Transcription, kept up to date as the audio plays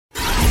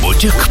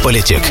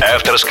Политик.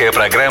 Авторская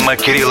программа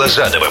Кирилла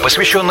Задова,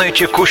 посвященная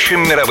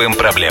текущим мировым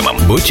проблемам.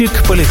 Политик.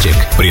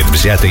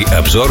 Предвзятый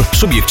обзор,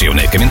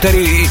 субъективные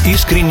комментарии и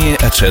искренние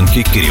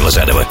оценки Кирилла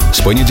Задова.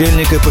 С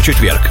понедельника по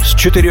четверг с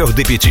 4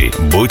 до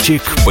 5.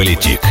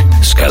 Политик.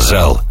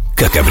 Сказал,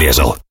 как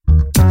обрезал.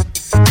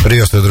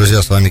 Приветствую,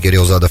 друзья, с вами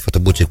Кирилл Задов,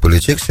 это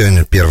Политик.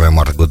 Сегодня 1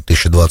 марта года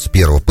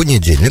 2021,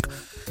 понедельник.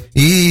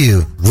 И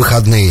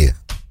выходные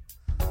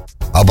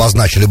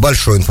обозначили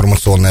большое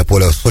информационное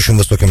поле с очень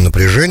высоким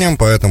напряжением,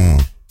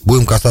 поэтому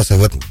будем касаться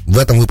в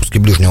этом выпуске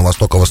Ближнего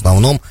Востока в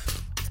основном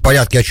в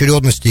порядке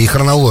очередности и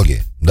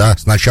хронологии. Да?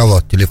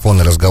 Сначала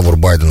телефонный разговор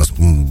Байдена с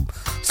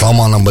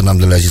Салманом бен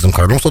Абдель-Азизом,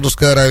 королем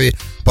Саудовской Аравии,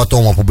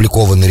 потом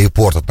опубликованный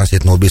репорт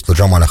относительно убийства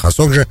Джамаля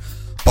Хашогджи,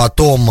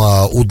 потом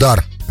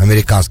удар,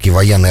 американский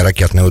военный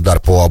ракетный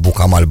удар по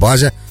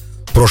Абу-Камаль-базе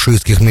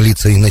прошиитских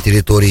милиций на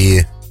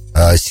территории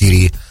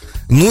Сирии.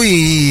 Ну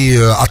и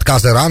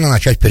отказ Ирана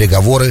начать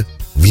переговоры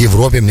в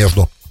Европе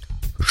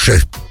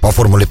по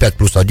формуле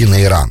 5+1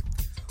 на Иран.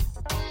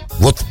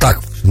 Вот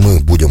так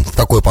мы будем, в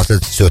такой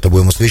последовательности все это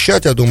будем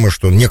освещать. Я думаю,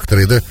 что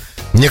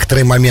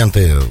некоторые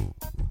моменты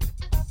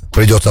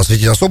придется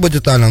осветить особо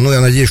детально, но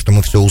я надеюсь, что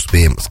мы все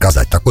успеем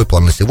сказать. Такой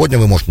план на сегодня.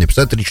 Вы можете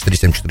написать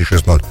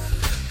 347-460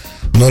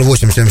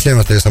 0877,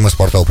 это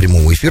СМС-портал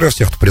прямого эфира.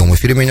 Всех, кто в прямом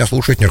эфире меня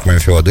слушает, не в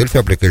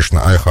Филадельфия,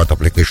 application iHeart,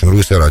 application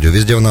Руис и радио.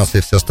 Везде в нас и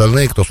все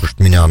остальные, кто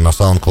слушает меня на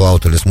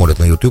SoundCloud или смотрит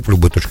на YouTube, в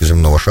любой точке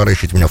земного шара,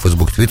 ищите меня в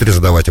Facebook, Твиттере,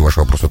 задавайте ваши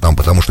вопросы там,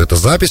 потому что это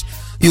запись,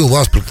 и у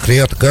вас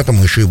к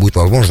этому еще и будет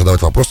возможность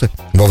задавать вопросы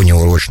во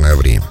внеурочное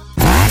время.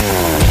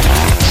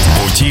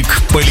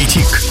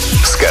 Политик.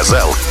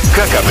 Сказал,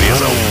 как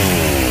обрезал.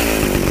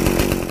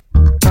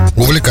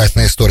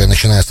 Увлекательная история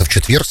начинается в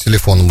четверг с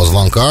телефонного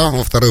звонка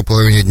во второй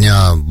половине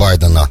дня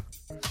Байдена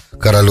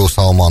королю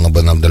Салману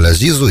бен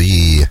Абдель-Азизу.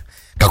 И,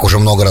 как уже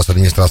много раз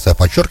администрация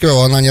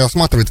подчеркивала, она не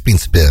рассматривает, в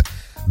принципе,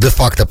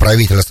 де-факто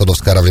правителя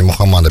Саудовской Аравии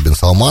Мухаммада бен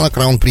Салмана,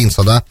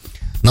 краун-принца, да,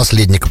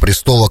 наследника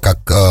престола, как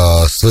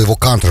своего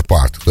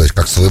counterpart, то есть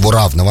как своего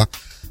равного.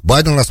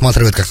 Байден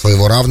рассматривает как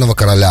своего равного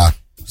короля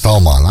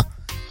Салмана.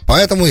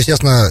 Поэтому,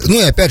 естественно, ну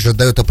и опять же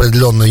дает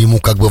определенную ему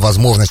как бы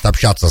возможность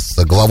общаться с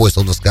главой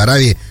Саудовской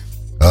Аравии,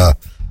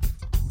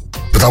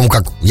 потому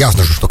как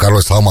ясно же, что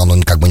король Салман,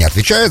 он как бы не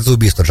отвечает за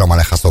убийство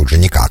Джамаля Хашогджи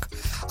никак.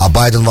 А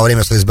Байден во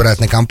время своей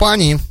избирательной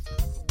кампании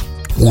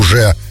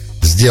уже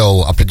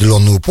сделал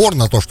определенный упор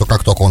на то, что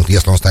как только он,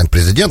 если он станет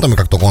президентом, и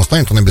как только он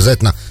станет, он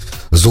обязательно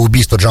за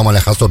убийство Джамаля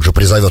Хашогджи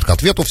призовет к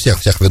ответу,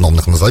 всех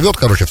виновных назовет,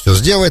 все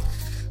сделает.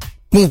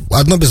 Ну,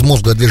 одно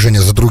безмозглое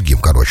движение за другим,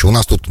 У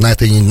нас тут на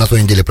той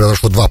неделе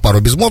произошло 2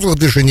 пары безмозглых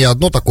движений,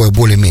 одно такое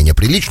более-менее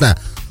приличное,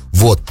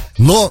 вот.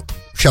 Но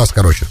сейчас,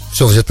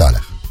 все в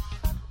деталях.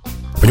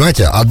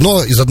 Понимаете,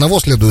 из одного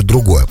следует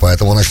другое.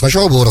 Поэтому,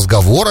 сначала был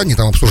разговор, они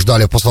там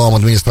обсуждали, по словам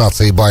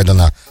администрации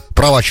Байдена,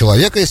 права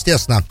человека,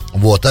 естественно,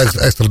 вот,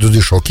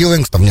 extrajudicial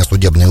killings, там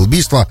внесудебные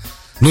убийства,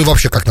 ну и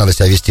вообще, как надо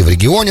себя вести в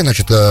регионе.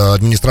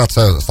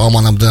 Администрация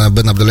Салмана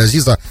бен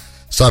Абдель-Азиза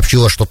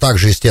сообщила, что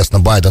также, естественно,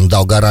 Байден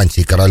дал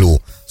гарантии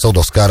королю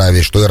Саудовской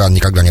Аравии, что Иран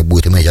никогда не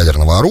будет иметь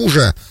ядерного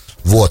оружия,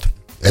 вот,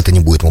 это не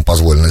будет ему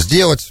позволено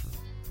сделать,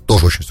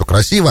 тоже очень все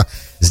красиво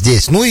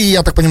здесь. Ну и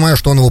я так понимаю,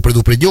 что он его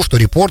предупредил, что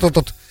репорт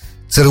этот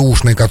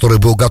ЦРУшный, который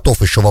был готов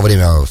еще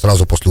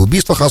сразу после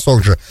убийства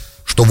Хашогджи,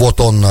 что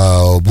вот он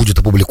будет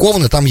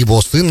опубликован, и там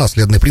его сын,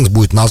 наследный принц,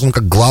 будет назван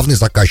как главный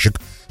заказчик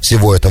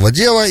всего этого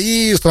дела.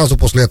 И сразу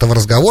после этого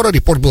разговора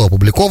репорт был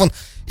опубликован,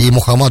 и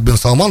Мухаммад бен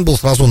Салман был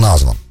сразу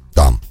назван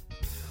там.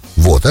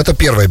 Вот, это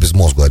первое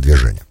безмозглое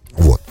движение.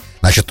 Вот,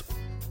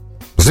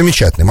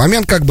 замечательный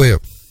момент,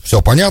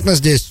 все понятно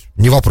здесь,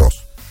 не вопрос.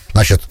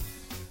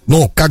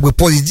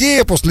 По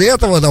идее, после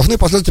этого должны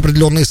последовать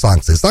определенные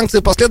санкции. Санкции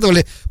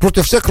последовали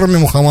против всех, кроме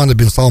Мухаммада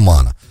бен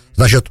Салмана.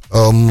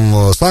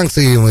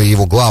 Санкции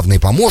его главные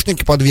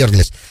помощники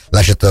подверглись.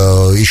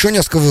 Еще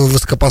несколько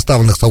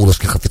высокопоставленных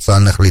саудовских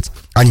официальных лиц.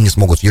 Они не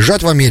смогут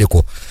въезжать в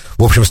Америку.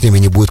 В общем, с ними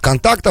не будет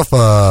контактов.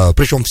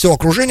 Причем все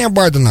окружение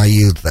Байдена,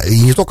 и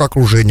не только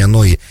окружение,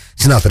 но и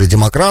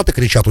сенаторы-демократы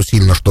кричат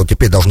усиленно, что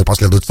теперь должны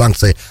последовать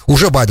санкции.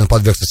 Уже Байден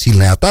подвергся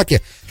сильной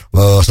атаке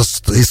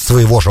из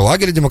своего же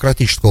лагеря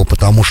демократического,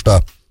 потому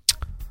что,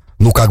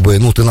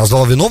 ты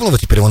назвал виновного,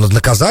 теперь его надо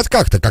наказать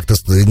как-то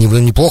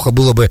неплохо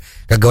было бы,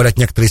 как говорят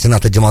некоторые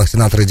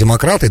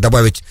сенаторы-демократы,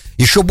 добавить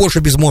еще больше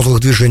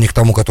безмозглых движений к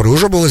тому, которое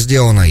уже было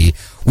сделано, и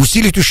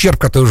усилить ущерб,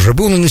 который уже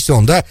был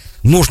нанесен, да,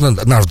 нужно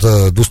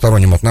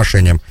двусторонним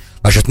отношениям,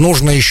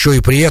 нужно еще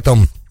и при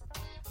этом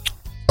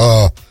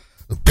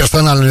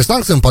персональным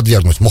санкциям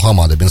подвергнуть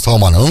Мухаммада бен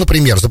Салмана,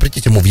 например,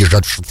 запретить ему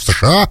въезжать в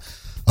США.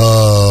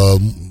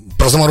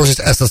 Про заморозить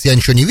СС я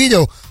ничего не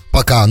видел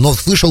пока, но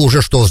слышал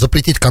уже, что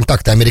запретить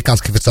контакты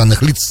американских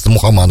официальных лиц с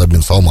Мухаммадом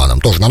бен Салманом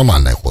тоже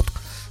нормальный ход.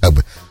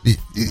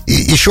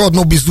 Еще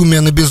одно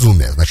безумие на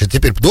безумие.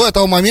 Теперь до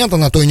этого момента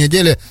на той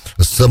неделе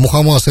с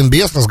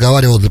МБС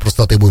разговаривал, для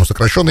простоты будем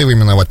сокращенно его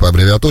именовать по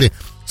аббревиатуре,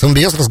 С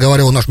МБС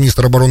разговаривал наш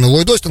министр обороны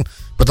Ллойд Остин,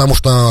 потому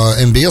что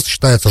МБС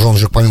считается же, он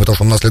же, помимо того,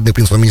 что он наследный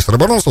принц, он министр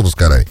обороны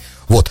Саудовской Аравии.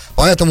 Вот,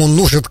 поэтому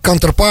нужен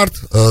контрпарт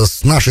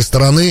с нашей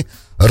стороны,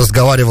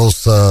 разговаривал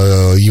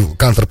с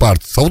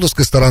контрпарт с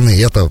саудовской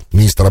стороны, это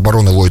министр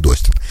обороны Ллойд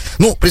Остин.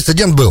 Ну,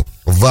 прецедент был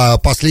в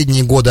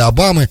последние годы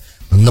Обамы,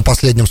 на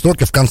последнем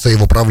сроке, в конце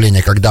его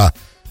правления, когда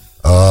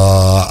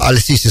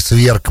Аль-Сиси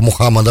сверг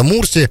Мухаммада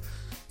Мурси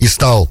и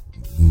стал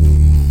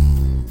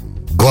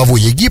главой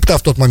Египта,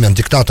 в тот момент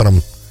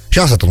диктатором.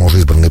 Сейчас это он уже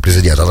избранный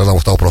президент, а тогда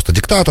он стал просто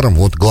диктатором,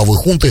 вот, главой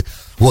хунты.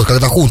 Вот,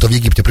 когда хунта в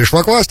Египте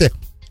пришла к власти,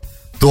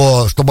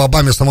 то, чтобы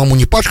Обаме самому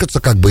не пачкаться,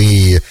 как бы,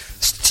 и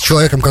с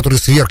человеком, который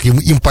сверг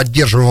им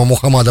поддерживаемого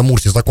Мухаммада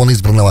Мурси, законно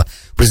избранного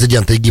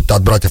президента Египта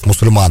от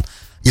братьев-мусульман,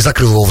 и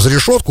закрыл его за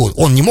решетку,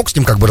 он не мог с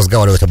ним как бы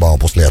разговаривать, Обама,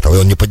 после этого, и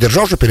он не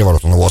поддержал же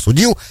переворот, он его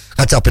осудил,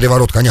 хотя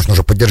переворот, конечно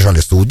же, поддержали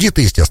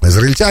саудиты, естественно,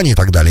 израильтяне и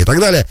так далее, и так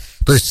далее,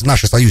 то есть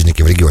наши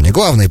союзники в регионе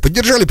главные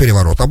поддержали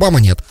переворот,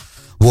 Обама нет.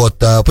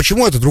 Вот,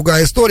 почему это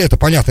другая история, это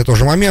понятный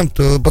тоже момент,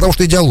 потому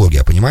что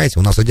идеология, понимаете,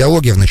 у нас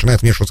идеология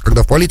начинает вмешиваться,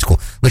 когда в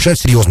политику начинают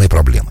серьезные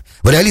проблемы.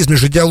 В реализме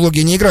же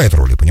идеология не играет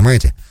роли,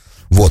 понимаете,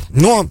 вот,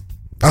 но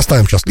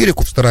оставим сейчас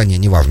лирику в стороне,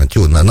 неважно,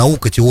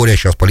 наука, теория,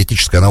 сейчас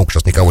политическая наука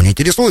сейчас никого не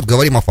интересует,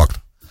 говорим о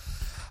фактах.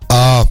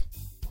 Так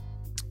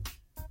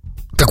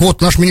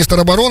вот, наш министр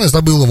обороны,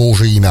 забыл его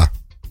уже имя,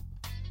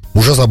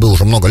 уже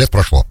много лет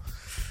прошло,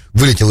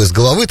 вылетел из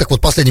головы. Так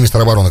вот, последний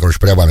министр обороны, короче,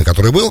 при Обаме,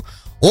 который был,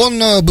 он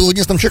был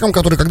единственным человеком,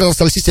 который когда-то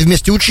с Аль-Сиси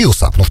вместе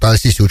учился, потому что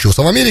Аль-Сиси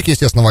учился в Америке,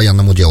 естественно,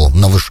 военному делу,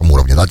 на высшем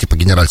уровне, да, типа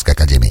Генеральской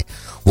академии,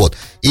 вот,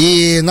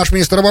 и наш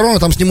министр обороны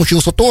там с ним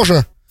учился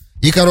тоже,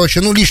 и, короче,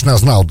 ну, лично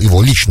знал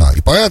его, лично,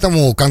 и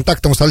поэтому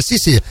контакты с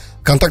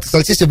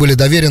Аль-Сиси были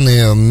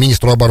доверены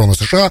министру обороны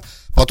США,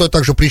 по той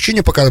также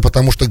причине,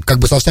 потому что как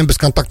бы совсем без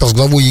контактов с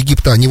главой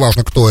Египта,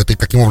 неважно кто это и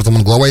каким образом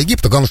он глава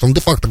Египта, главное, что он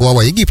де-факто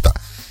глава Египта.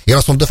 И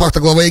раз он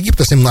де-факто глава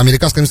Египта, с ним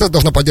американская администрация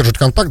должна поддерживать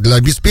контакт для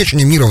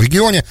обеспечения мира в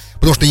регионе,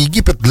 потому что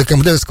Египет для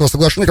Кэмп-Дэвидского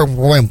соглашения,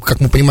 как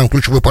мы понимаем,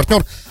 ключевой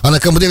партнер, а на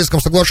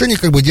Кэмп-Дэвидском соглашении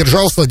как бы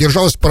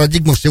держалась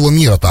парадигма всего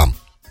мира там,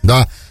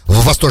 да,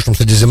 в Восточном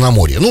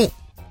Средиземноморье, ну,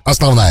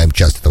 основная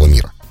часть этого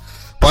мира.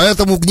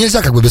 Поэтому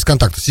нельзя как бы без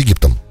контакта с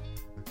Египтом.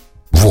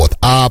 Вот,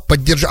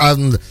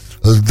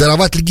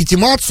 даровать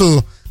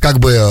легитимацию как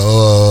бы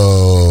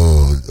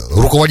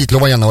руководителю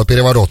военного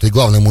переворота и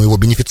главному его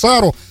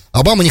бенефициару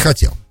Обама не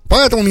хотел.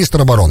 Поэтому министр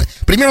обороны.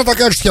 Примерно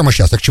такая же схема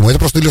сейчас. А к чему? Это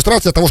просто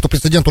иллюстрация того, что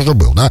прецедент уже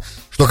был, да?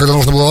 Что когда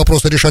нужно было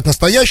вопросы решать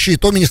настоящие,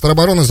 то министр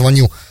обороны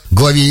звонил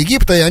главе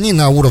Египта, и они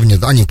на уровне,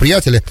 они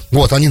приятели,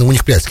 вот, у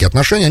них приятельские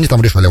отношения, они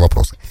там решали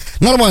вопросы.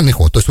 Нормальный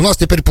ход. То есть у нас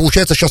теперь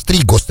получается сейчас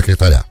 3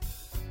 госсекретаря,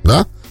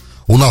 да?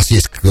 У нас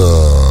есть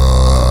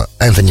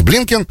Энтони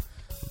Блинкен,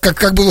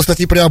 как было в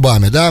статье при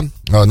Обаме, да,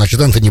 значит,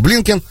 Энтони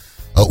Блинкен,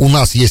 у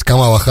нас есть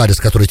Камала Харрис,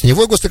 который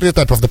теневой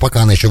госсекретарь, правда,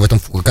 пока она еще в этом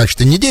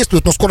качестве не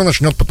действует, но скоро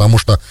начнет, потому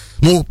что,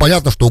 ну,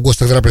 понятно, что у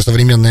госсекретаря при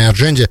современной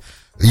адженде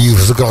и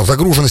в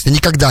загруженности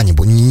никогда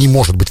не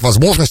может быть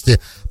возможности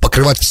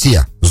покрывать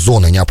все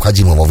зоны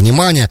необходимого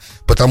внимания,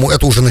 потому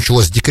это уже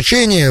началось с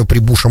дикочения при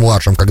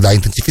Буше-младшем, когда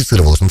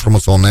интенсифицировалось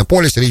информационное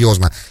поле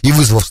серьезно, и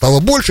вызовов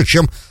стало больше,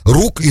 чем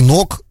рук и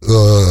ног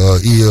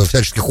и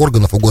всяческих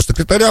органов у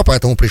госсекретаря,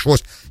 поэтому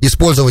пришлось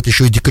использовать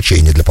еще и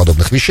дикочение для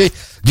подобных вещей.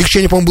 Дик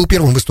Чейни, по-моему, был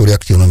первым в истории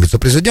активным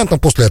вице-президентом,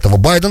 после этого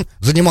Байден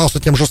занимался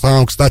тем же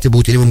самым, кстати,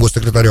 был теневым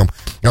госсекретарем,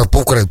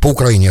 по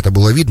Украине это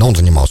было видно, он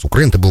занимался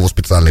Украиной, это был его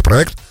специальный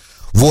проект.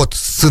 Вот,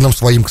 с сыном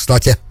своим,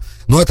 кстати.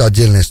 Но это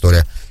отдельная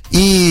история.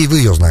 И вы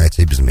ее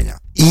знаете без меня.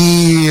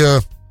 И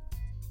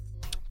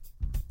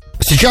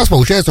сейчас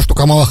получается, что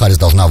Камала Харрис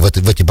должна в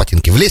эти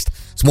ботинки влезть.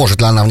 Сможет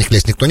ли она в них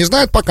влезть, никто не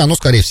знает пока, но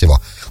скорее всего.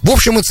 В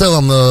общем и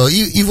целом,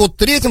 и вот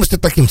третьим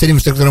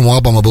секретарем у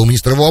Обамы был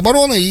министр его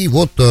обороны, и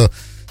вот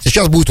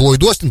сейчас будет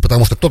Ллойд Остин,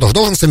 потому что кто-то же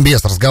должен с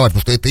МБС разговаривать,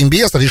 потому что это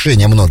МБС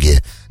решения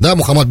многие. Да,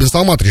 Мухаммад бин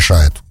Салман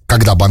решает,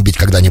 когда бомбить,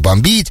 когда не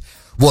бомбить.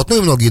 Вот, ну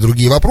и многие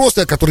другие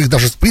вопросы, которые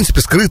даже, в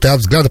принципе, скрыты от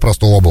взгляда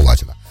простого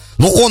обывателя.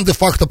 Но он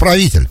де-факто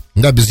правитель,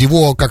 да, без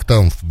его, как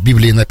там в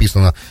Библии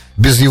написано,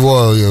 без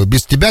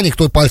тебя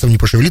никто пальцем не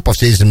пошевелит по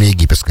всей земле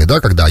египетской,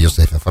 да, когда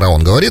Йосеф,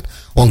 фараон говорит,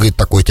 он говорит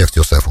такой текст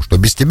Йосефу, что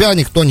без тебя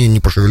никто не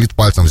пошевелит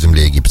пальцем в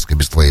земле египетской,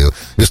 без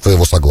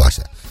твоего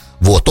согласия.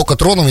 Вот, только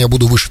троном я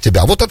буду выше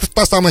тебя. Вот это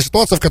та самая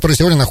ситуация, в которой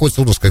сегодня находится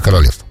Саудовское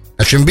королевство.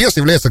 А МБС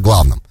является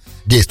главным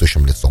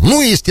действующим лицом.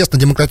 Ну и, естественно,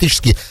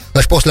 демократически,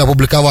 значит, после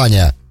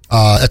опубликования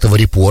этого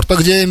репорта,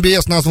 где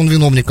МБС назван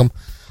виновником,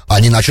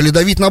 они начали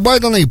давить на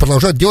Байдена и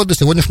продолжают делать до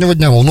сегодняшнего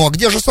дня. Ну, а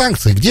где же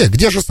санкции?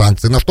 Где же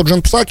санкции? На что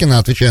Джен Псакина,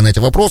 отвечая на эти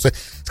вопросы,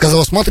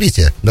 сказала,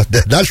 смотрите,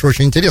 дальше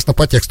очень интересно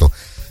по тексту.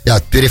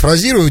 Я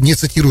перефразирую, не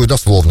цитирую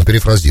дословно,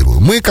 перефразирую.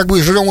 Мы как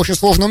бы живем в очень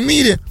сложном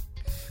мире,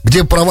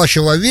 где права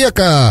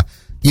человека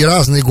и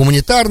разные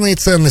гуманитарные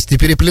ценности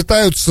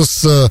переплетаются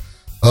с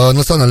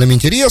национальными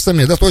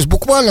интересами, да, то есть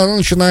буквально она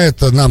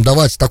начинает нам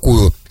давать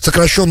такую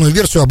сокращенную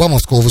версию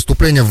обамовского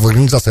выступления в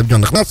Организации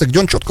Объединенных Наций, где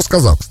он четко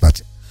сказал,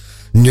 кстати,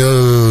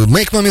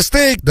 make no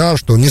mistake, да,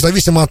 что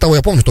независимо от того,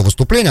 я помню то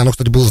выступление, оно,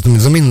 кстати, было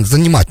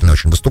занимательное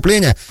очень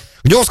выступление,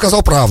 где он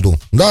сказал правду,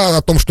 да,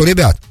 о том, что,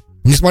 ребят,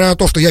 несмотря на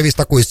то, что я весь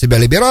такой из себя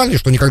либеральный,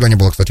 что никогда не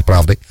было, кстати,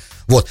 правдой,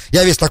 вот,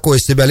 я весь такой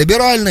из себя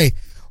либеральный,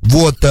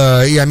 вот,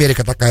 и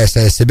Америка такая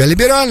из себя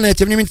либеральная,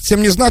 тем не менее,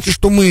 тем не значит,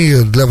 что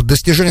мы для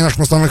достижения наших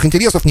национальных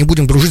интересов не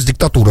будем дружить с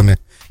диктатурами.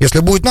 Если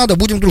будет надо,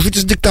 будем дружить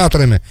и с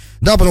диктаторами,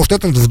 да, потому что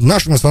это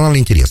наши национальные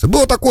интересы.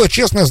 Было такое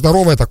честное,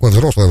 здоровое, такое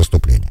взрослое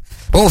выступление.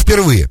 По-моему,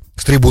 впервые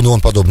с трибуны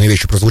подобные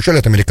вещи прозвучали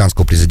от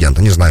американского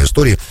президента. Не знаю,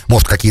 истории,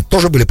 может, какие-то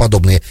тоже были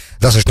подобные,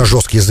 достаточно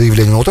жесткие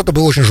заявления, но вот это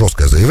было очень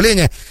жесткое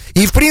заявление.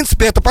 И, в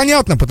принципе, это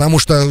понятно, потому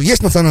что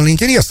есть национальные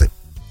интересы.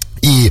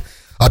 И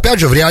опять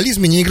же, в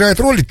реализме не играет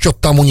роли, что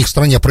там у них в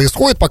стране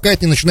происходит, пока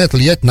это не начинает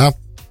влиять на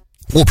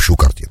общую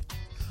картину.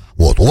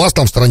 Вот, у вас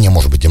там в стране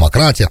может быть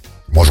демократия,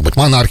 может быть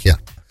монархия,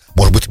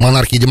 может быть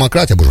монархия и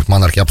демократия, может быть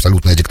монархия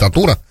абсолютная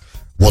диктатура.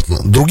 Вот,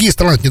 другие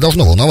страны это не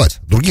должно волновать.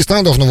 Другие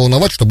страны должны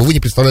волновать, чтобы вы не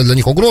представляли для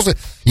них угрозы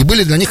и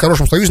были для них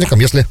хорошим союзником,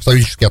 если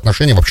союзнические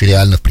отношения вообще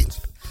реальны в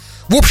принципе.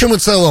 В общем и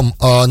целом,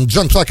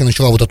 Джан Псаки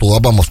начала вот эту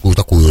обамовскую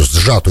такую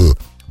сжатую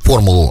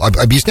формулу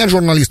объяснять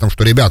журналистам,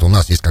 что, ребята, у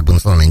нас есть как бы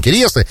национальные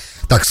интересы,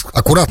 так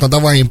аккуратно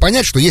давая им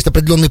понять, что есть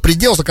определенный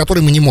предел, за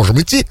который мы не можем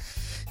идти.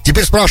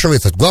 Теперь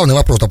спрашивается главный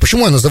вопрос, а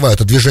почему я называю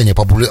это движение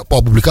по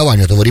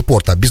опубликованию этого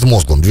репорта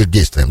безмозглым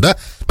действием, да,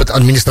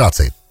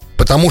 администрации?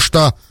 Потому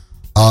что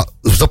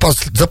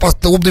за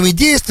подобными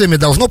действиями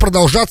должны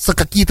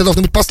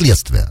быть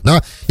последствия,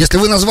 да. Если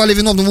вы назвали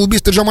виновным в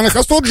убийстве Джамаля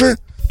Хасоджи,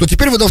 то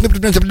теперь вы должны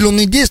предпринять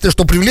определенные действия,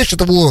 чтобы привлечь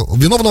этого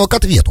виновного к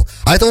ответу.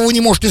 А этого вы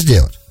не можете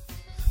сделать.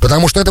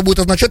 Потому что это будет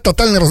означать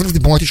тотальный разрыв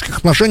дипломатических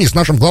отношений с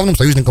нашим главным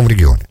союзником в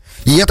регионе.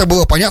 И это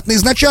было понятно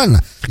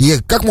изначально. И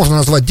как можно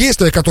назвать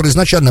действие, которое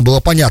изначально было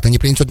понятно, не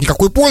принесет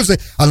никакой пользы,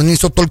 а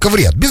нанесет только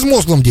вред?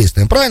 Безмозглым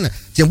действием, правильно?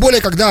 Тем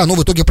более, когда оно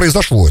в итоге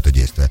произошло, это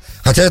действие.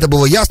 Хотя это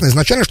было ясно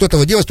изначально, что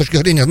этого делать с точки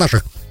зрения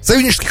наших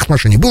союзнических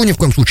отношений было ни в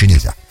коем случае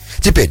нельзя.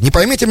 Теперь, не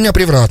поймите меня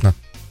превратно.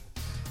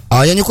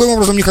 А я никоим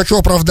образом не хочу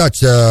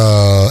оправдать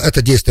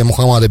это действие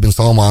Мухаммада бин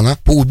Салмана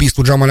по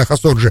убийству Джамаля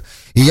Хасоджи.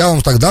 И я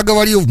вам тогда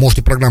говорил,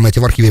 можете программы эти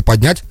в архиве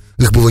поднять,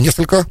 их было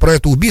несколько, про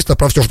это убийство,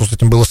 про все, что с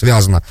этим было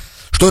связано,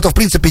 что это, в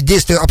принципе,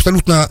 действие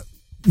абсолютно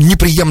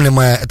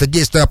неприемлемое, это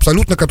действие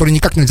абсолютно, которое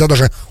никак нельзя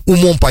даже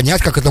умом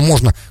понять, как это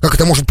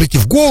может прийти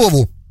в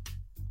голову.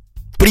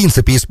 В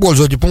принципе,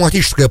 используя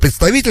дипломатическое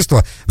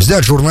представительство,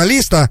 взять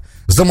журналиста,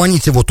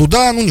 заманить его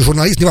туда, не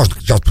журналист, неважно,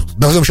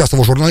 назовем сейчас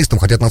его журналистом,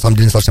 хотя это на самом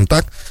деле не совсем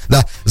так,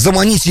 да,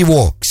 заманить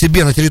его к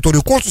себе на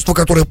территорию консульства,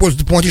 которое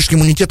пользуется дипломатическим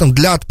иммунитетом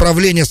для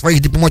отправления своих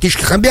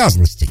дипломатических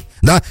обязанностей,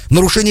 да,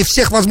 нарушение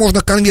всех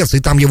возможных конвенций,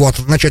 там его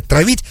начать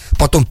травить,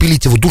 потом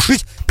пилить его,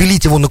 душить,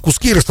 пилить его на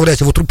куски и растворять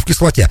его труп в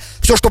кислоте.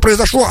 Все, что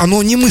произошло,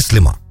 оно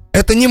немыслимо.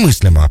 Это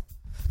немыслимо.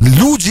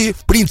 Люди,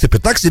 в принципе,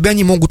 так себя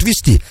не могут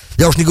вести.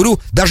 Я уж не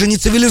говорю, даже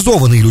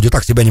нецивилизованные люди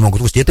так себя не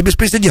могут вести. Это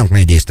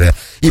беспрецедентное действие.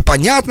 И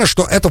понятно,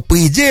 что это,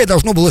 по идее,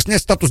 должно было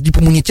снять статус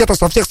дипиммунитета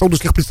со всех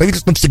саудовских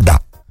представительств навсегда.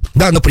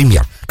 Да,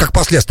 например, как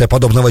последствие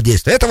подобного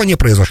действия. Этого не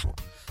произошло.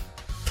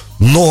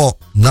 Но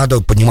надо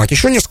понимать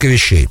еще несколько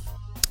вещей.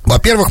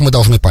 Во-первых, мы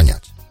должны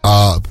понять.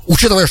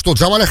 Учитывая, что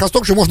Джамаля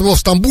Хасоджи можно было в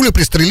Стамбуле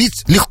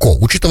пристрелить легко.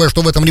 Учитывая,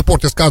 что в этом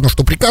репорте сказано,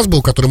 что приказ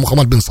был, который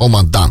Мухаммад бин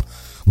Салман дан,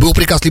 был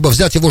приказ либо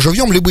взять его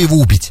живьем, либо его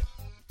убить.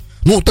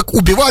 Так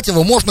убивать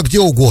его можно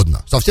где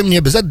угодно. Совсем не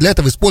обязательно для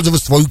этого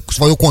использовать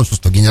свое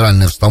консульство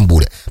генеральное в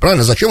Стамбуле.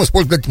 Правильно? Зачем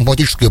использовать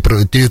дипломатическую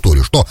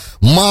территорию? Что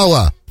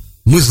мало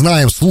мы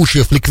знаем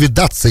случаев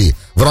ликвидации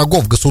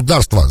врагов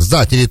государства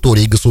за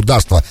территорией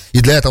государства, и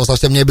для этого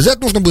совсем не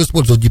обязательно нужно было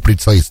использовать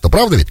диппредставительство.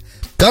 Правда ведь?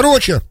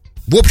 Короче,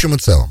 в общем и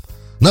целом,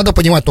 надо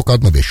понимать только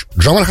одну вещь.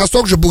 Джамаль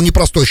Хасоджи был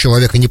непростой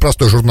человек, и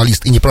непростой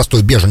журналист, и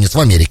непростой беженец в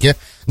Америке.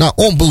 Да,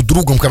 он был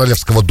другом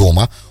королевского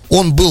дома,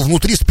 он был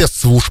внутри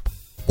спецслужб,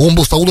 он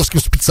был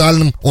саудовским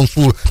специальным, он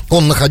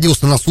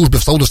находился на службе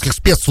в саудовских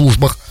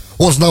спецслужбах,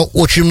 он знал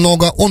очень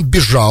много, он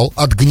бежал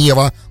от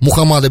гнева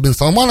Мухаммада бин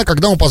Салмана,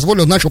 когда он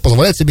начал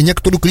позволять себе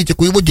некоторую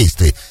критику его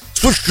действий.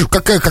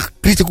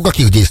 Критику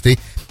каких действий?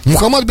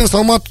 Мухаммад бин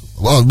Салман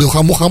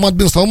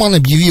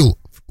объявил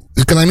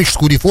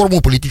экономическую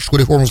реформу, политическую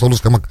реформу в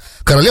Саудовском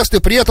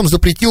королевстве, при этом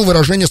запретил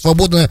выражение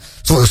свободную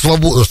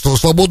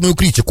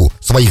критику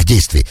своих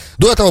действий.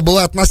 До этого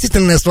была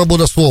относительная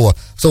свобода слова.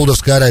 В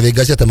Саудовской Аравии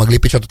газеты могли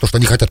печатать то, что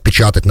они хотят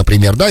печатать,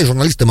 например, да, и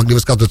журналисты могли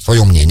высказывать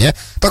свое мнение.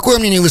 Такое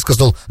мнение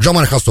высказал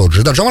Джамаль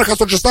Хасоджи. Да, Джамаль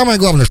Хасоджи самое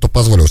главное, что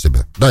позволил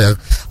себе. Да, я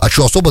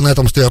хочу особо на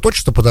этом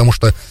сосредоточиться, потому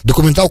что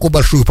документалку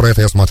большую про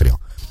это я смотрел.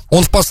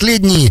 Он в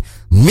последние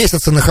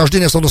месяцы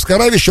нахождения в Саудовской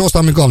Аравии, с чего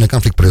самый главный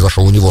конфликт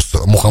произошел у него с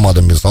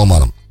Мухаммадом бин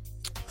Салманом.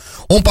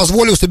 Он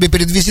позволил себе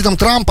перед визитом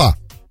Трампа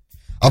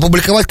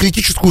опубликовать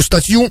критическую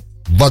статью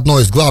в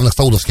одной из главных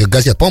саудовских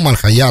газет, по-моему,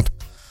 Аль-Хаят,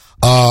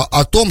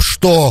 о том,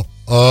 что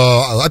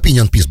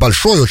Opinion Piece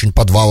большой, очень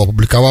подвал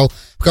опубликовал,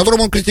 в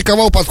котором он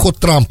критиковал подход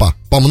Трампа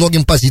по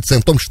многим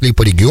позициям, в том числе и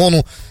по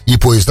региону, и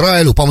по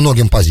Израилю, по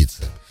многим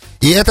позициям.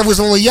 И это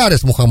вызвало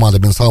ярость Мухаммада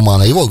бин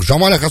Салмана. Его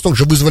Джамаля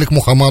Хасоджи вызвали к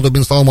Мухаммаду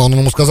бин Салману, он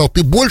ему сказал: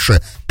 ты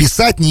больше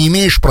писать не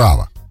имеешь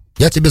права.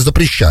 Я тебе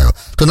запрещаю.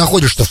 Ты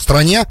находишься в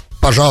стране,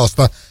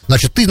 пожалуйста,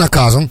 значит, ты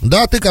наказан,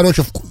 да, ты,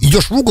 короче,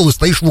 идешь в угол и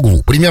стоишь в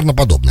углу. Примерно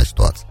подобная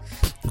ситуация.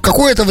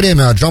 Какое-то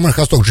время Джамаль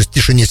Хасогджи в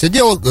тишине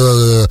сидел,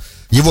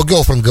 его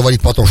гёрлфренд говорит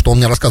потом, что он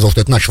мне рассказывал,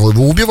 что это начало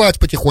его убивать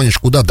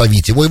потихонечку, да,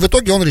 давить его, и в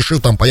итоге он решил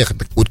там поехать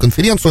на какую-то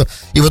конференцию,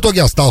 и в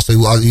итоге остался и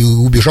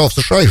убежал в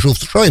США, и жил в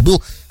США, и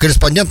был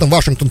корреспондентом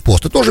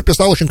Вашингтон-Пост, и тоже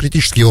писал очень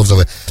критические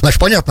отзывы. Значит,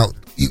 понятно,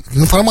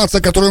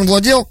 информация, которой он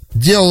владел,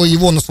 делала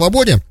его на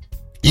свободе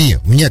и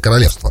вне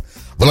королевства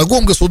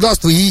врагом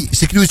государства и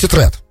security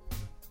threat,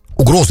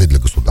 угрозой для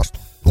государства,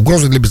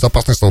 угрозой для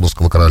безопасности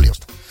Саудовского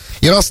королевства.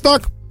 И раз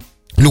так,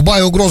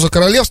 любая угроза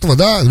королевства,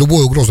 да,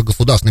 любая угроза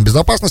государственной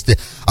безопасности,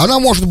 она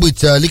может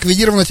быть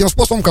ликвидирована тем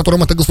способом,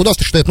 которым это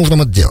государство считает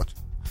нужным это делать.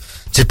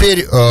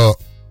 Теперь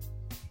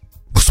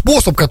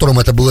способ, которым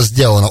это было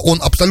сделано,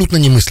 он абсолютно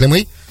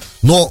немыслимый,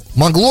 но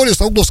могло ли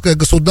саудовское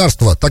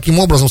государство таким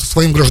образом со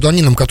своим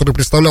гражданином, который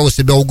представлял из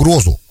себя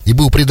угрозу и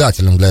был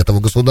предателем для этого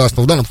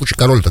государства, в данном случае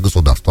король это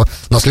государство,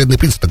 наследный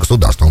принц это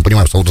государство, мы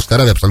понимаем, Саудовская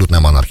Аравия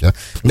абсолютная монархия,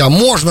 да,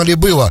 можно ли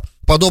было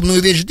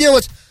подобную вещь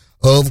делать?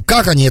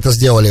 Как они это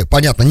сделали?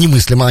 Понятно,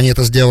 немыслимо они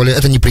это сделали,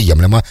 это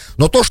неприемлемо.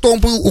 Но то, что он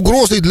был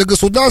угрозой для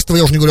государства,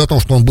 я уже не говорю о том,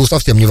 что он был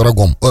совсем не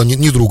врагом,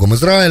 не другом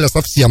Израиля,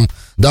 совсем,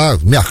 да,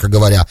 мягко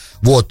говоря,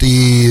 вот,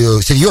 и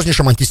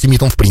серьезнейшим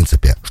антисемитом в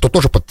принципе, что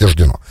тоже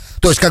подтверждено.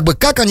 То есть, как бы,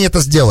 как они это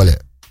сделали?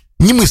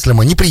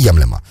 Немыслимо,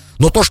 неприемлемо.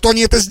 Но то, что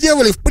они это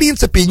сделали, в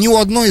принципе, ни у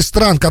одной из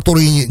стран,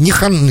 которые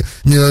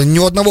ни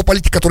у одного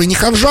политика, который не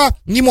ханжа,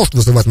 не может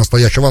вызывать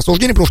настоящего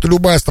осуждения, потому что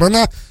любая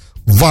страна,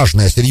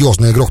 важная,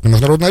 серьезная игрок на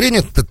международной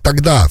арене,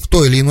 тогда в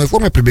той или иной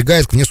форме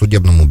прибегает к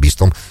внесудебным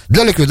убийствам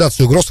для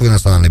ликвидации угроз своей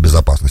национальной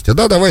безопасности.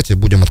 Да, давайте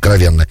будем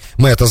откровенны.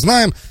 Мы это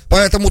знаем,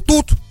 поэтому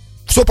тут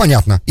все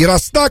понятно. И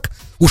раз так,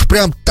 уж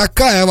прям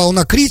такая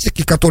волна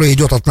критики, которая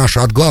идет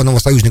от главного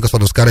союзника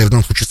Саудовской Аравии, в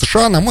данном случае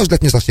США, на мой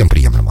взгляд, не совсем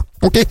приемлема.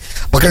 Окей?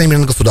 По крайней мере,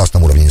 на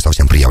государственном уровне не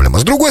совсем приемлема.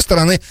 С другой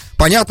стороны,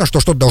 понятно,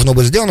 что что-то должно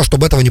быть сделано,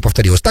 чтобы этого не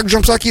повторилось. Так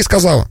Джамсаки и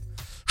сказала,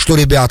 что,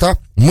 ребята,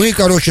 мы,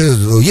 короче,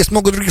 есть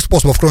много других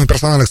способов, кроме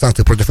персональных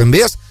санкций против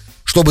МБС,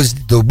 чтобы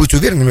быть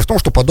уверенными в том,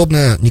 что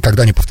подобное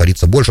никогда не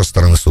повторится больше со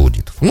стороны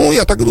саудитов. Ну,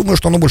 я так думаю,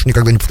 что оно больше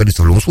никогда не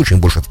повторится в любом случае,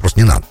 им больше это просто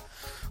не надо.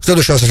 В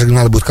следующий раз, если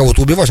надо будет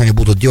кого-то убивать, они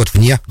будут делать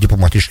вне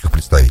дипломатических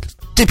представительств.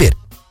 Теперь,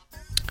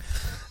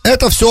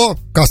 это все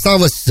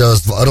касалось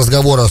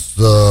разговора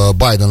с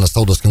Байденом, с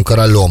саудовским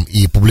королем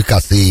и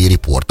публикации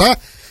репорта.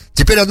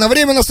 Теперь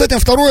одновременно с этим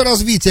второе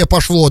развитие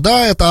пошло,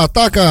 да, это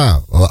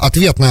атака,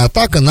 ответная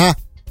атака на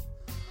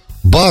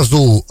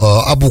базу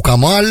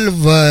Абу-Камаль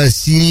в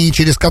Сирии,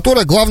 через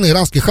которую главный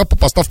иранский хаб по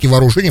поставке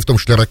вооружений, в том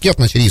числе ракет,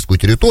 на сирийскую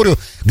территорию,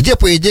 где,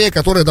 по идее,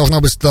 которая должна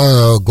быть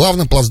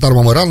главным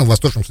плацдармом Ирана в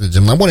Восточном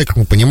Средиземноморье, как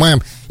мы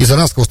понимаем, из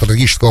иранского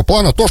стратегического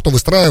плана, то, что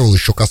выстраивал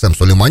еще Касем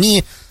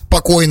Сулеймани,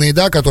 покойный,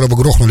 да, которого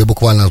грохнули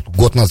буквально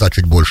год назад,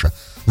 чуть больше.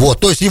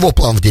 Вот, то есть его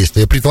план в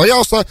действии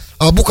притворялся,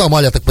 а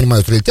Абу-Камаль, я так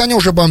понимаю, израильтяне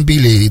уже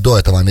бомбили, и до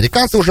этого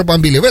американцы уже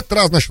бомбили. В этот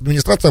раз, значит,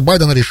 администрация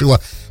Байдена решила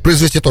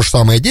произвести то же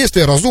самое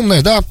действие,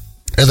 разумное, да,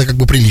 это как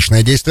бы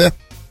приличное действие,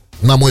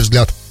 на мой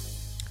взгляд.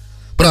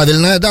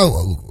 Правильное,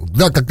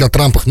 да, когда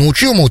Трамп их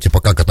научил, мол,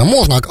 типа, как это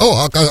можно,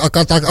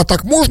 а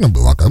так можно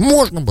было?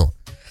 Можно было.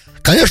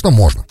 Конечно,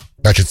 можно.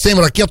 Значит, 7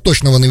 ракет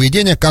точного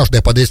наведения,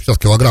 каждая по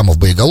 250 килограммов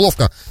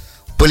боеголовка,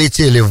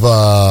 полетели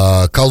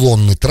в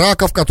колонны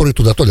траков, которые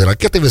туда то ли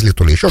ракеты везли,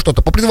 то ли еще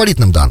что-то, по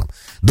предварительным данным.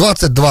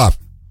 22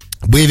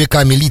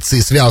 боевика милиции,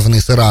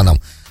 связанные с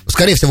Ираном,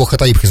 скорее всего,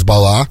 Хатаиб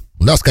Хизбалла,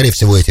 да, скорее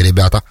всего, эти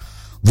ребята,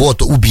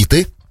 вот,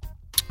 убиты.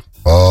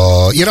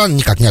 Иран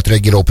никак не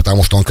отреагировал,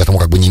 потому что он к этому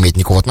как бы не имеет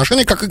никакого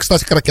отношения, как и,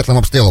 кстати, к ракетным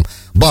обстрелам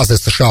базы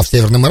США в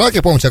Северном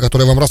Ираке, помните, о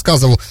которой я вам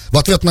рассказывал, в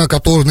ответ на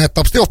этот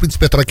обстрел, в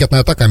принципе, это ракетная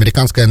атака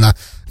американская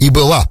и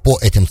была по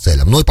этим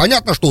целям. Ну и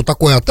понятно, что у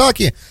такой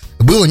атаки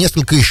было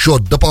несколько еще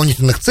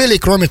дополнительных целей,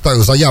 кроме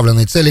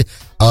заявленной цели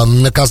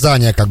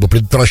наказания, как бы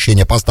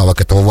предотвращения поставок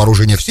этого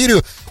вооружения в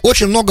Сирию.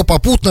 Очень много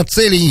попутно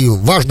целей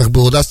важных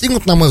было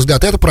достигнуто, на мой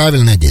взгляд, и это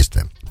правильное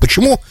действие.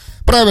 Почему?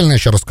 Правильно, я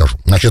еще расскажу.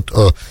 Значит,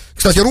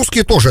 кстати,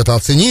 русские тоже это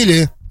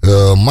оценили.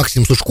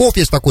 Максим Сушков,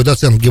 есть такой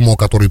доцент ГИМО,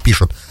 который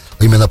пишет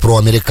именно про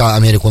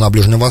Америку на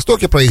Ближнем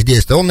Востоке, про их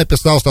действия. Он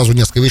написал сразу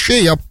несколько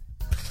вещей, я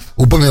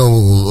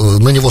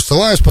на него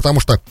ссылаюсь, потому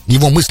что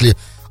его мысли,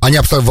 они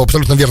в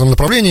абсолютно верном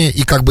направлении,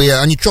 и как бы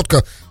они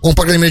четко, он,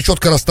 по крайней мере,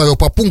 четко расставил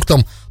по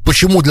пунктам,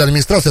 почему для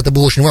администрации это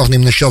было очень важно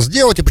именно сейчас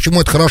сделать, и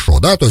почему это хорошо,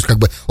 да, то есть, как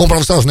бы, он,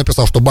 правда, сразу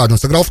написал, что Байден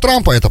сыграл в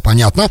Трампа, это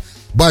понятно,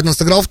 Байден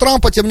сыграл в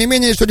Трампа, тем не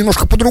менее, все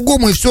немножко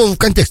по-другому, и все в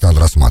контексте надо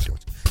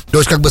рассматривать. То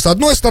есть, как бы, с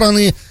одной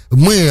стороны,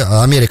 мы,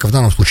 Америка, в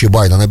данном случае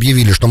Байден,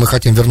 объявили, что мы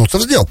хотим вернуться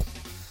в сделку.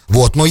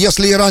 Вот, но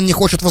если Иран не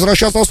хочет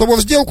возвращаться особо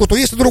в сделку, то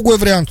есть и другой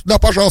вариант. Да,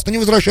 пожалуйста, не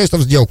возвращайся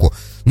в сделку.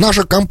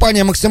 Наша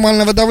кампания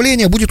максимального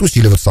давления будет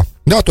усиливаться.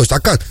 Да, то есть,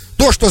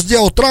 то, что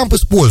сделал Трамп,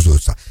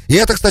 используется. И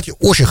это, кстати,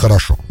 очень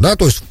хорошо. Да,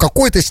 то есть, в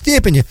какой-то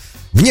степени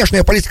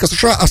внешняя политика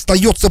США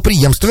остается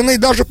преемственной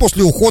даже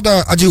после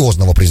ухода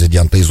одиозного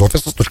президента из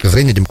офиса с точки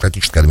зрения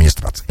демократической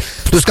администрации.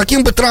 То есть,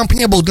 каким бы Трамп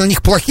ни был для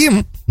них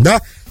плохим,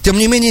 да, тем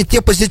не менее,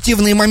 те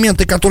позитивные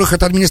моменты, которых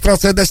эта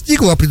администрация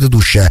достигла,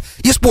 предыдущая,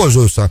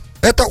 используются.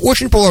 Это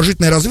очень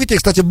положительное развитие.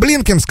 Кстати,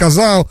 Блинкен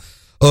сказал,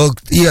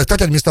 и,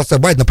 кстати, администрация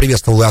Байдена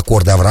приветствовала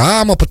аккорды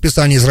Авраама,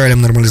 подписание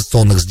Израилем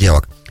нормализационных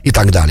сделок и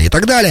так далее, и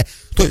так далее.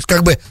 То есть,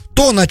 как бы,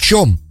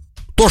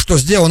 то, что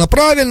сделано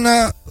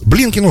правильно,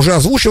 Блинкен уже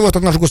озвучил, это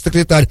наш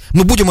госсекретарь,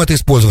 мы будем это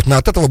использовать, мы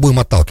от этого будем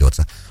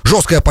отталкиваться.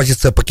 Жесткая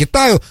позиция по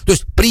Китаю, то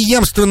есть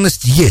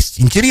преемственность есть.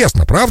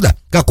 Интересно, правда?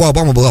 Как у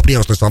Обамы была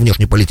преемственность во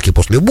внешней политике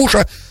после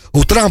Буша,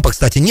 у Трампа,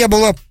 кстати, не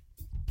было.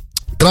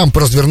 Трамп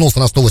развернулся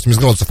на 180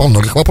 градусов во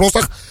многих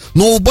вопросах,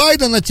 но у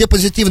Байдена те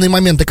позитивные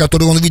моменты,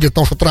 которые он видит в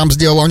том, что Трамп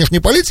сделал во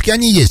внешней политике,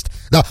 они есть.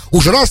 Да,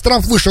 уже раз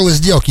Трамп вышел из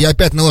сделки и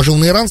опять наложил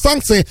на Иран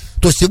санкции,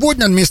 то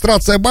сегодня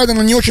администрация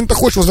Байдена не очень-то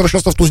хочет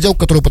возвращаться в ту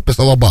сделку, которую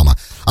подписал Обама.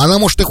 Она,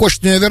 может, и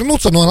хочет в нее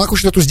вернуться, но она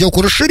хочет эту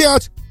сделку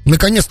расширять,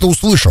 наконец-то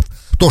услышав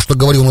то, что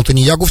говорил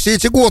Нетаньяху все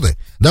эти годы,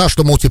 да,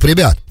 что, мол, типа,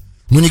 ребят,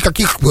 ну,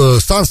 никаких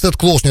sunset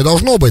clause не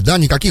должно быть, да,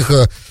 никаких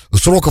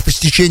сроков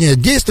истечения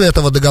действия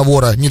этого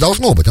договора не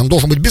должно быть. Он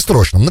должен быть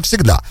бессрочным,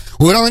 навсегда.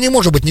 У Ирана не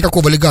может быть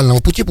никакого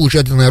легального пути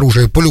получать ядерное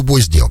оружие по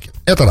любой сделке.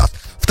 Это раз.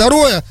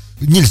 Второе,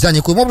 нельзя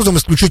никоим образом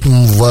исключить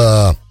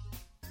в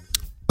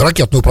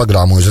ракетную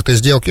программу из этой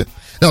сделки.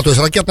 Да, то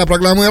есть ракетная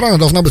программа Ирана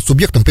должна быть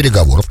субъектом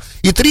переговоров.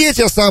 И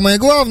третье, самое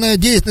главное,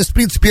 деятельность, в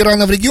принципе,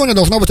 Ирана в регионе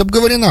должна быть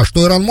обговорена,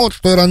 что Иран может,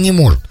 что Иран не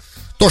может.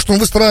 То, что он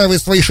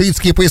выстраивает свои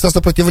шиитские пояса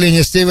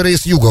сопротивления с севера и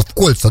с юга в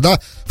кольца, да,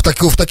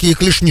 в такие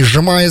клешни,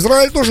 сжимая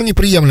Израиль, тоже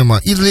неприемлемо.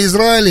 И для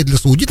Израиля, и для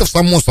саудитов,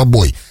 само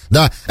собой,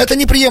 да. Это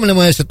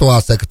неприемлемая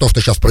ситуация, то, что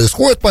сейчас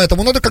происходит,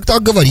 поэтому надо как-то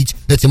оговорить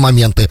эти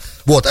моменты.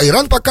 Вот, а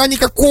Иран пока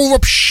никакого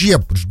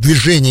вообще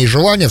движения и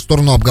желания в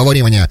сторону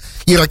обговаривания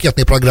и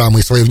ракетной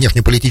программы, и своей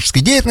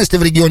внешнеполитической деятельности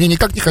в регионе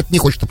никак не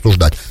хочет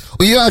обсуждать.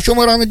 И о чем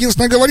Иран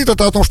единственное говорит,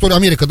 это о том, что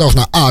Америка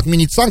должна,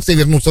 отменить санкции,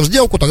 вернуться в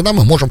сделку, тогда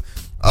мы можем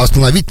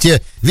остановить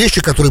те вещи,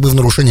 которые бы в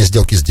нарушение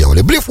сделки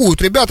сделали.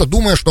 Блефуют ребята,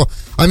 думая, что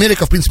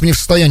Америка, в принципе, не в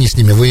состоянии с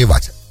ними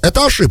воевать.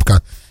 Это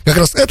ошибка. Как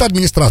раз эта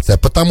администрация,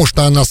 потому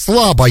что она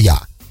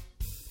слабая,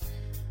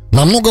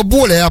 намного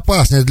более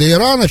опасная для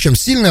Ирана, чем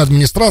сильная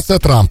администрация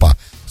Трампа.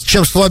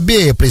 Чем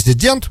слабее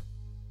президент,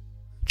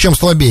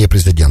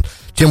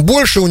 тем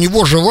больше у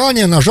него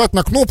желание нажать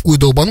на кнопку и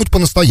долбануть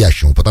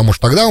по-настоящему, потому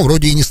что тогда он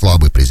вроде и не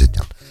слабый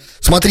президент.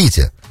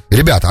 Смотрите,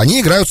 ребята,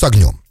 они играют с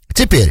огнем.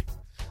 Теперь,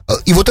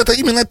 и вот это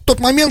именно тот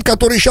момент,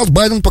 который сейчас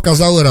Байден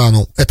показал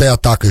Ирану этой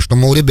атакой, что,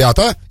 мол,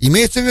 ребята,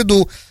 имеется в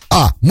виду,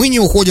 мы не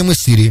уходим из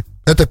Сирии.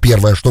 Это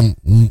первое, что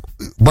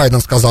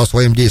Байден сказал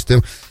своим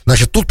действием.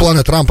 Значит, тут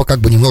планы Трампа как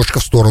бы немножечко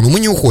в сторону.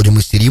 Мы не уходим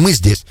из Сирии, мы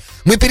здесь.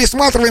 Мы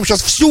пересматриваем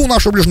сейчас всю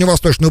нашу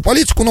ближневосточную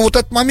политику, но вот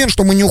этот момент,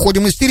 что мы не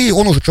уходим из Сирии,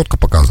 он уже четко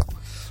показал.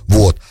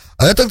 Вот.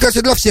 А это,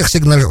 кстати, для всех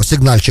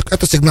сигнальчик.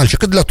 Это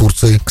сигнальчик и для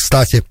Турции,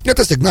 кстати.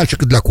 Это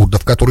сигнальчик и для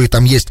курдов, которые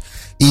там есть.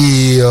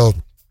 И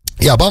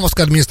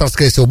обамовская администрация,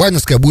 скорее всего,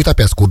 байденовская, будет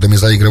опять с курдами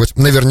заигрывать.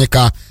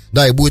 Наверняка.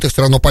 Да, и будет их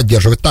все равно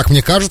поддерживать. Так,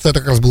 мне кажется, это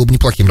как раз было бы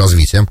неплохим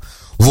развитием.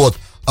 Вот.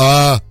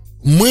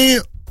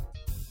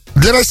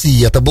 Для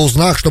России это был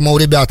знак, что, мол,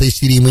 ребята, из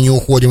Сирии мы не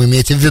уходим,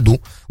 имейте в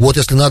виду. Вот,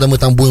 если надо, мы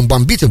там будем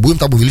бомбить и будем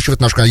там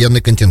увеличивать наш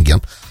военный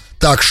контингент.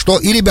 Так что,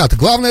 и, ребята,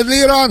 главное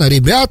для Ирана,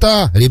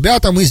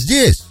 ребята, мы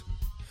здесь.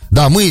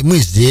 Да, мы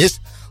здесь.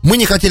 Мы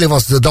не хотели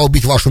вас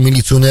долбить вашу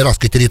милицию на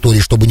иракской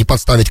территории, чтобы не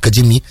подставить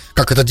Кадеми,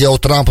 как это делал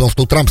Трамп, потому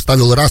что Трамп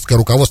ставил иракское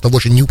руководство в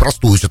очень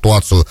непростую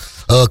ситуацию,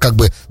 как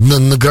бы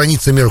на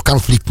границе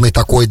конфликтной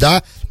такой,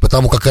 да,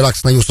 потому как Ирак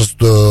становился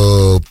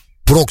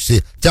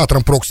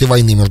театром прокси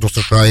войны между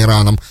США и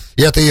Ираном.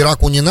 И это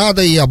Ираку не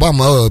надо, и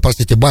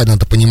Байден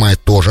это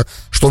понимает тоже,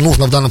 что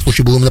нужно в данном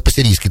случае было именно по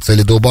сирийской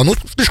цели долбануть.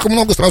 Слишком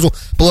много сразу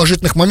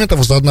положительных моментов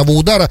из-за одного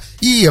удара,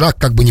 и Ирак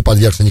как бы не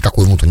подвергся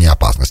никакой внутренней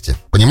опасности.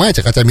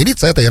 Понимаете? Хотя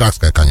милиция это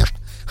иракская, конечно.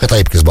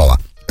 Хатаиб Хизбалла.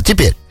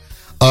 Теперь,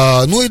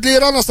 ну и для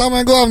Ирана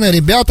самое главное,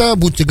 ребята,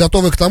 будьте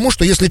готовы к тому,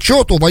 что если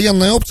что, то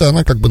военная опция,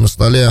 она как бы на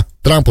столе.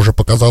 Трамп уже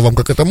показал вам,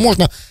 как это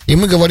можно, и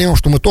мы говорим,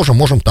 что мы тоже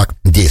можем так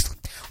действовать.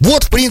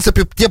 Вот, в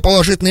принципе, те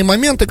положительные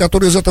моменты,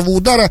 которые из этого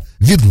удара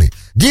видны.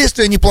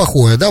 Действие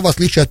неплохое, да, в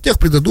отличие от тех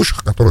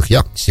предыдущих, о которых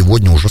я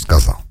сегодня уже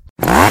сказал.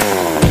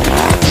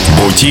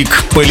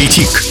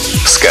 Бутик-политик.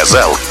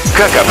 Сказал,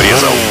 как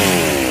обрезал.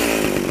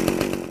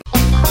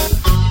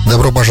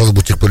 Добро пожаловать в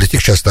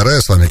Бутик-политик, часть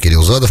 2, с вами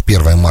Кирилл Задов,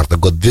 1 марта,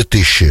 год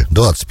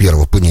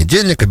 2021,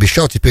 понедельник,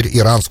 обещал теперь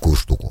иранскую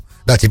штуку.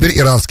 Да, теперь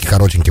иранский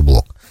коротенький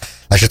блок.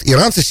 Значит,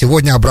 иранцы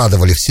сегодня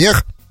обрадовали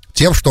всех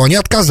тем, что они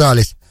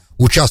отказались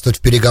участвовать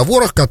в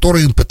переговорах,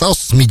 которые им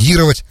пытался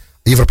смедировать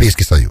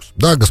Европейский Союз.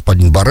 Да,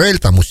 господин Боррель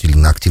там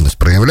усиленную активность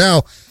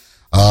проявлял,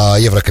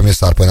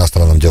 еврокомиссар по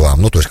иностранным делам,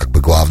 ну, то есть, как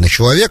бы, главный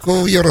человек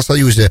в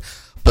Евросоюзе,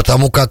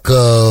 потому как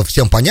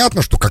всем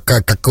понятно, что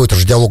какой-то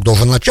же диалог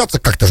должен начаться,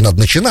 как-то же надо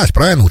начинать,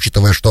 правильно,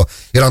 учитывая, что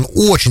Иран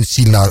очень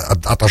сильно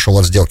отошел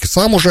от сделки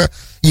сам уже,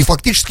 и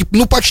фактически,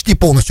 ну, почти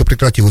полностью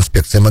прекратил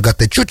инспекции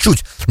МАГАТЭ,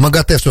 чуть-чуть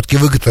МАГАТЭ все-таки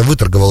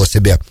выторговало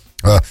себе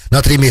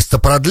на 3 месяца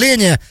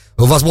продление,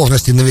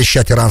 возможности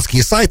навещать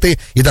иранские сайты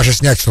и даже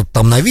снять что-то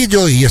там на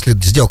видео. И если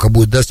сделка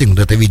будет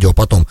достигнута, это видео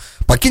потом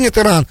покинет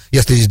Иран.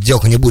 Если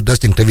сделка не будет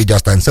достигнута, видео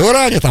останется в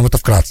Иране. Там это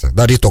вкратце,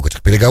 да, итог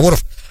этих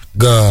переговоров.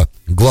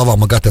 Глава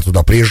МАГАТЭ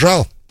туда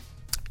приезжал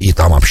и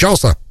там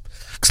общался.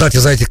 Кстати,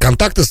 за эти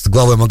контакты с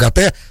главой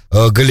МАГАТЭ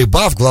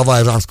Галибаф,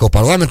 глава иранского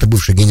парламента,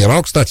 бывший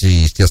генерал, кстати,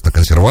 естественно,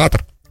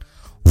 консерватор.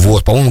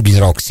 Вот, по-моему,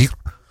 генерал Ксир.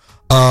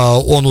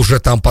 Он уже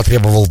там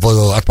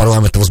потребовал от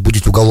парламента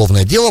возбудить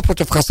уголовное дело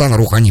против Хасана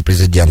Рухани,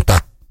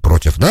 президента,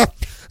 против, да,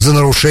 за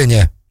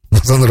нарушение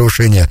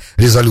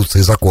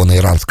резолюции закона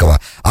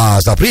иранского о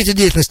запрете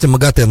деятельности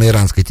МАГАТЭ на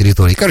иранской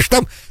территории. Короче,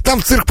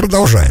 там цирк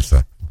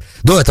продолжается.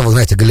 До этого,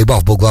 знаете,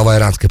 Галибаф был глава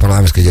иранской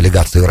парламентской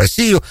делегации в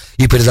Россию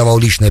и передавал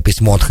личное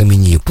письмо от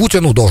Хаминеи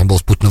Путину, должен был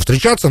с Путиным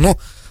встречаться, но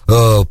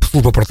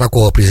служба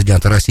протокола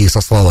президента России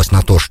сослалась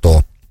на то,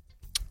 что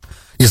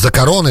из-за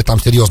короны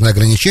там серьезные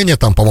ограничения,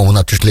 там, по-моему,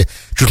 чуть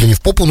ли не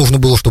в попу нужно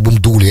было, чтобы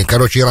им дули.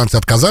 Короче, иранцы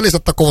отказались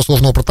от такого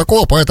сложного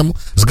протокола, поэтому,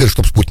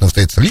 чтобы с Путиным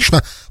встретиться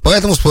лично,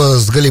 поэтому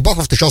с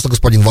Галибафом встречался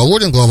господин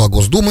Володин, глава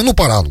Госдумы,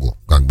 по рангу,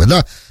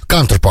 да,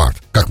 counterpart,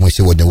 как мы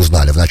сегодня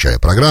узнали в начале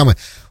программы.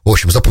 В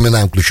общем,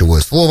 запоминаем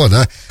ключевое слово,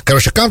 да.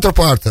 Короче,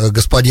 counterpart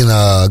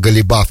господина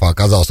Галибафа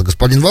оказался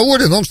господин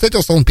Володин, он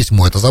встретился, он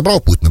письмо это забрал,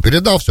 Путину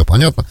передал, все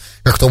понятно,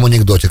 как в том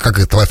анекдоте, как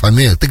это твоя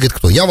фамилия, ты, говорит,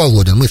 кто? Я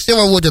Володин, мы все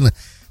Володины,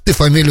 ты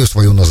фамилию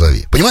свою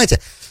назови. Понимаете?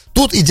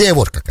 Тут идея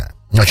вот какая.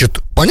 Значит,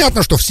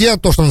 понятно, что все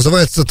то, что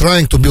называется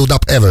trying to build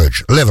up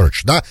leverage,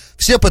 да,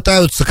 все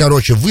пытаются,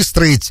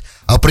 выстроить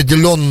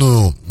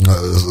определенную,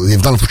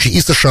 в данном случае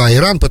и США, и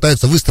Иран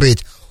пытаются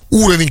выстроить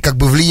уровень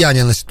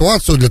влияния на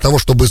ситуацию для того,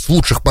 чтобы с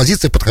лучших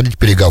позиций подходить к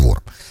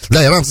переговорам.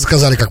 Да, иранцы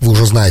сказали, как вы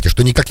уже знаете,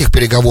 что никаких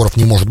переговоров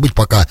не может быть,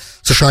 пока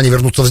США не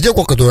вернутся в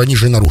сделку, которую они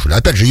же и нарушили.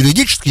 Опять же,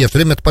 юридически, я все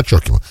время это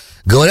подчеркиваю.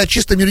 Говоря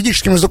чистым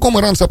юридическим языком,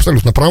 иранцы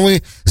абсолютно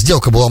правы.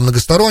 Сделка была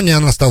многосторонняя,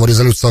 она стала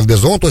резолюцией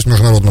Совбеза ООН, то есть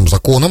международным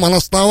законом она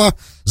стала,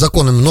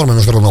 законами нормами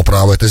международного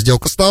права эта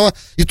сделка стала.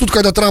 И тут,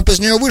 когда Трамп из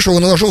нее вышел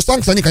и наложил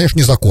санкции, они, конечно,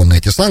 незаконные,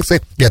 эти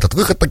санкции, и этот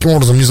выход таким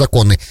образом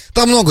незаконный.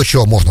 Там много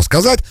чего можно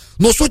сказать,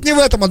 но суть не в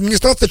этом.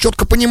 Администрация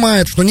четко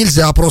понимает, что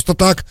нельзя просто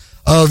так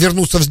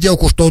вернуться в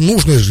сделку, что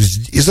нужно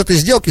из этой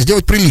сделки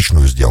сделать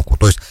приличную сделку.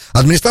 То есть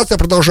администрация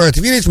продолжает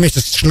верить вместе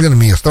с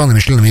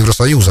странами-членами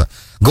Евросоюза,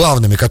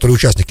 главными, которые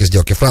участники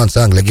сделки,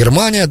 Франция, Англия,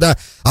 Германия, да,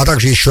 а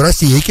также еще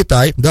Россия и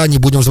Китай, да, не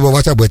будем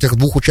забывать об этих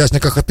двух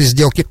участниках этой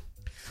сделки.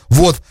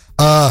 Вот,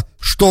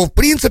 что, в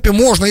принципе,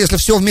 можно, если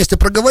все вместе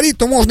проговорить,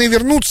 то можно и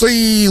вернуться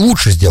и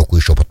лучше сделку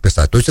еще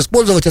подписать, то есть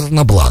использовать это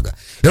на благо.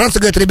 Иранцы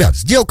говорят, ребят,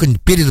 сделка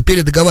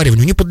перед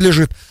договариванием не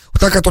подлежит.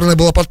 Та, которая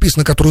была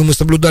подписана, которую мы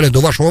соблюдали до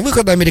вашего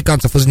выхода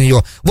американцев из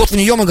нее, вот в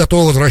нее мы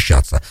готовы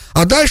возвращаться.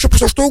 А дальше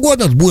все что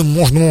угодно,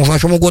 можно о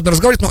чем угодно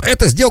разговаривать, но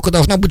эта сделка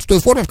должна быть в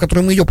той форме, в которой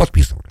мы ее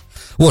подписывали.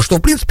 Вот, что,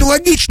 в принципе,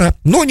 логично,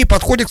 но не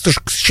подходит,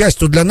 к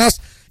счастью для нас,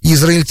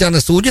 израильтян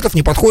и саудитов,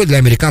 не подходит для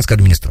американской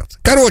администрации.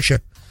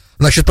 Короче,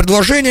 значит,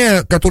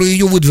 предложение, которое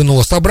ее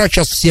выдвинуло, собрать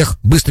сейчас всех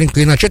быстренько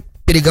и начать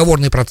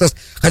переговорный процесс,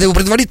 хотя бы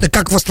предварительно,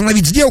 как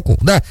восстановить сделку,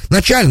 да,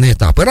 начальный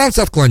этап. Иранцы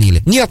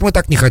отклонили. Нет, мы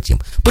так не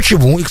хотим.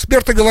 Почему?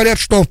 Эксперты говорят,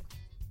 что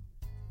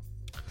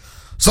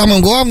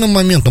самым главным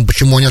моментом,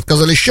 почему они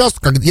отказались сейчас,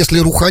 если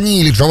Рухани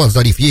или Джавад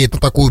Зариф едет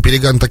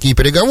на такие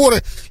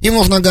переговоры, им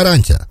нужна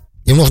гарантия.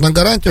 Им нужна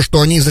гарантия,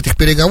 что они из этих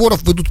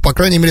переговоров выйдут, по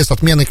крайней мере, с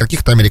отменой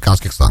каких-то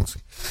американских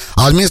санкций.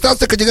 А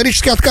администрация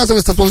категорически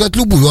отказывается обсуждать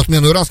любую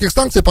отмену иранских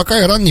санкций, пока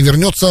Иран не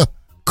вернется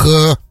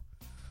к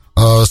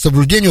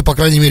соблюдению, по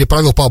крайней мере,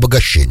 правил по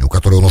обогащению,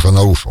 которые он уже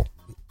нарушил.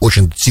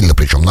 Очень сильно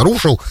причем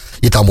нарушил,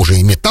 и там уже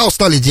и металл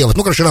стали делать,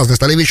 разные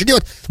стали вещи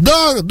делать.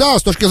 Да,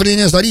 с точки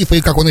зрения Зарифа,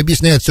 и как он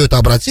объясняет, все это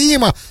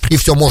обратимо, и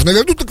все можно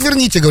вернуть, так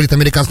верните, говорит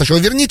американцы, сначала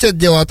верните это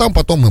дело, а там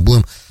потом мы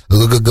будем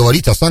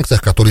говорить о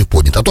санкциях, которые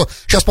подняты. А то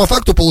сейчас по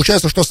факту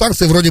получается, что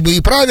санкции вроде бы и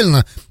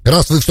правильно,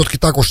 раз вы все-таки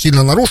так уж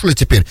сильно нарушили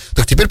теперь,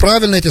 так теперь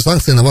правильно эти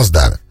санкции на вас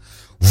давят.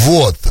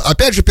 Вот.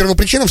 Опять же,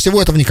 первопричина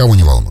всего этого никого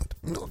не волнует.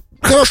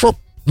 Хорошо.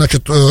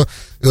 Значит, то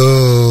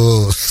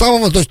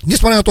есть,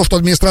 несмотря на то, что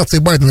администрации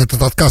Байдена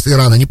этот отказ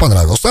Ирана не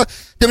понравился,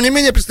 тем не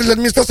менее, представитель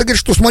администрации говорит,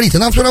 что смотрите,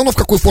 нам все равно в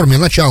какой форме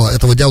начало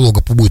этого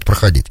диалога будет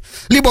проходить.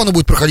 Либо оно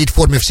будет проходить в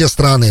форме все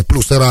страны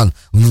плюс Иран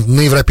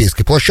на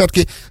европейской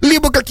площадке,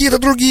 либо какие-то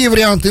другие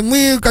варианты.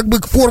 Мы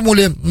к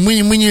формуле,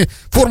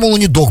 формула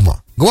не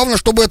догма. Главное,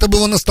 чтобы это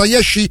было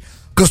настоящий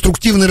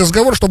конструктивный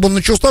разговор, чтобы он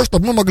начался,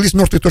 чтобы мы могли с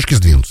мертвой точки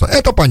сдвинуться.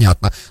 Это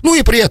понятно.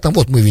 И при этом,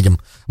 вот мы видим,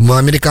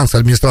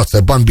 американская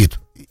администрация бомбит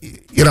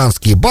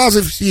иранские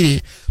базы в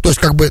Сирии. То есть,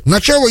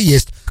 начало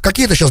есть.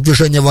 Какие-то сейчас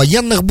движения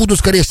военных будут,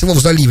 скорее всего, в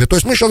заливе. То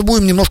есть, мы сейчас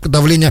будем немножко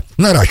давление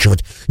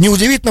наращивать.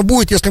 Неудивительно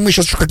будет, если мы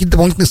сейчас еще какие-то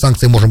дополнительные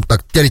санкции можем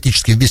так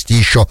теоретически ввести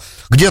еще.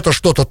 Где-то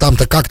что-то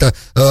там-то как-то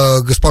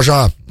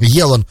госпожа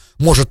Йеллен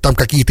может там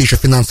какие-то еще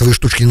финансовые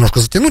штучки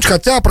немножко затянуть.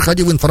 Хотя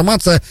проходила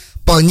информация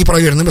по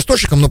непроверенным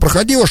источникам, но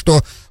проходило,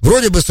 что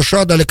вроде бы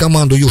США дали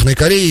команду Южной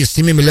Корее из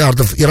 7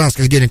 миллиардов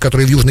иранских денег,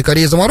 которые в Южной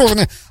Корее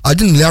заморожены,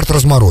 1 миллиард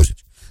разморозить.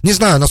 Не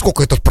знаю,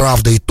 насколько это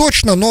правда и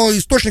точно, но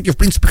источники, в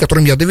принципе,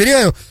 которым я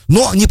доверяю,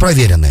 но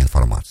непроверенная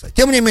информация.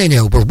 Тем не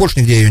менее, больше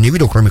нигде я ее не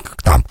видел, кроме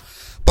как там.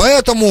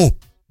 Поэтому,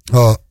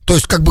 то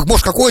есть, как бы,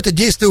 может, какое-то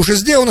действие уже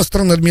сделано со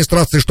стороны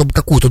администрации, чтобы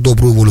какую-то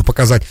добрую волю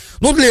показать.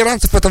 Но для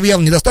иранцев этого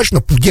явно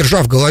недостаточно,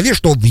 держа в голове,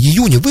 что в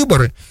июне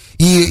выборы,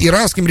 и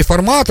иранским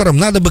реформаторам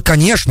надо бы,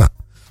 конечно,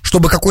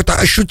 чтобы какой-то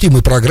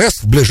ощутимый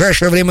прогресс в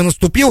ближайшее время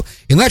наступил,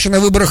 иначе на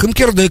выборах им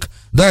кирдык,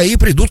 да, и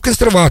придут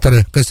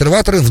консерваторы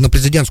на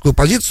президентскую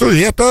позицию,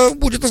 и это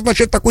будет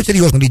означать такой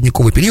серьезный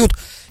ледниковый период,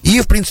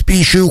 и, в принципе,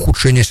 еще и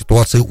ухудшение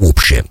ситуации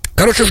общее.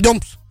 Короче, ждем,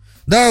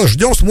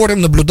 смотрим,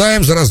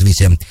 наблюдаем за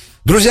развитием.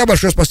 Друзья,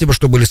 большое спасибо,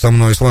 что были со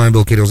мной. С вами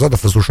был Кирилл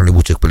Задов, вы слушали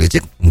 «Бутик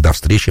Политик». До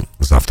встречи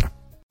завтра.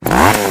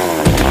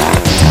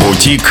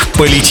 «Бутик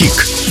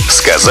Политик».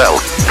 Сказал,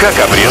 как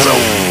обрезал.